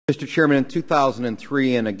Mr. Chairman, in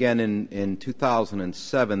 2003 and again in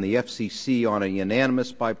 2007, the FCC, on a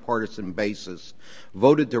unanimous bipartisan basis,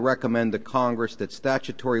 voted to recommend to Congress that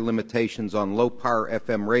statutory limitations on low-power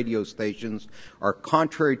FM radio stations are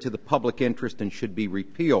contrary to the public interest and should be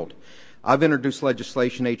repealed. I've introduced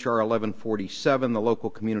legislation, H.R. 1147, the Local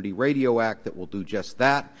Community Radio Act, that will do just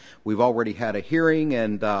that. We've already had a hearing,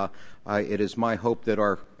 and it is my hope that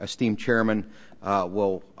our esteemed chairman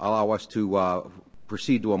will allow us to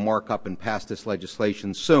proceed to a markup and pass this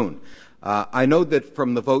legislation soon. I know that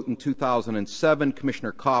from the vote in 2007,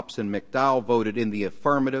 Commissioner Copps and McDowell voted in the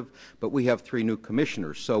affirmative, but we have 3 new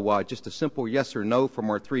commissioners. So just a simple yes or no from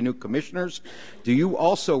our 3 new commissioners. Do you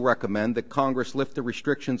also recommend that Congress lift the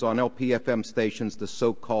restrictions on LPFM stations, the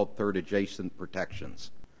so-called third adjacent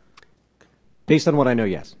protections? Based on what I know,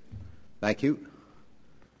 yes. Thank you.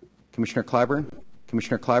 Commissioner Clyburn?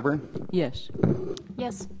 Commissioner Clyburn? Yes.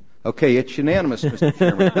 Yes. Okay, it's unanimous, Mr.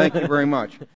 Chairman. Thank you very much.